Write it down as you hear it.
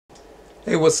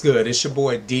Hey, what's good? It's your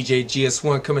boy DJ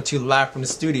GS1 coming to you live from the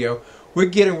studio. We're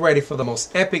getting ready for the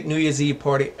most epic New Year's Eve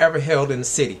party ever held in the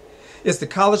city. It's the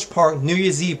College Park New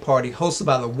Year's Eve party hosted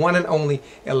by the one and only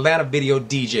Atlanta Video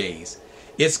DJs.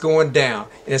 It's going down,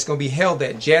 and it's going to be held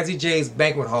at Jazzy J's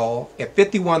Banquet Hall at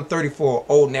 5134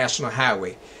 Old National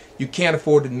Highway. You can't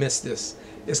afford to miss this.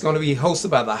 It's going to be hosted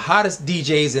by the hottest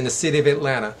DJs in the city of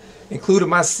Atlanta, including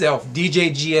myself, DJ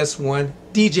GS1,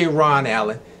 DJ Ron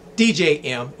Allen, DJ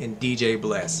M, and DJ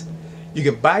Bless. You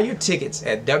can buy your tickets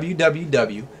at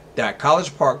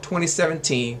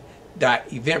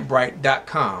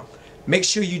www.collegepark2017.eventbrite.com. Make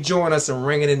sure you join us and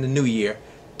ring it in the new year.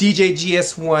 DJ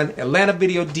GS1, Atlanta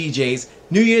Video DJs,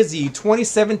 New Year's Eve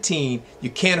 2017. You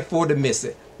can't afford to miss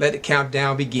it. Let the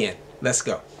countdown begin. Let's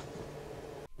go.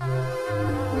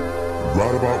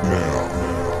 Right about now,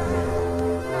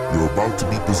 you're about to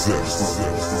be possessed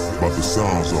by the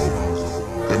sounds of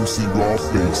MC Raw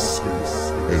Bass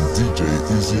and DJ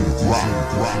Easy Rock.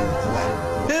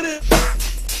 Hit it!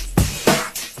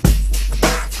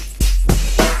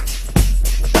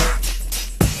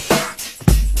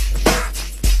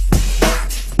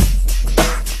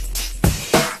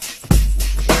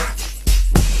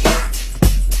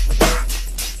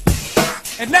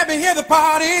 And let me hear the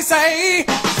party say,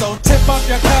 so tip up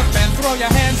your cup and throw your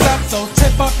hands up. So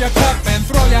tip up your cup and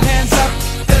throw your hands up.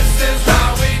 This is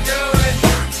how we do it.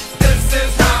 This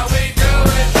is how we do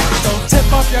it. So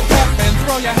tip up your cup and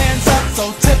throw your hands up.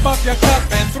 So tip up your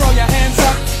cup and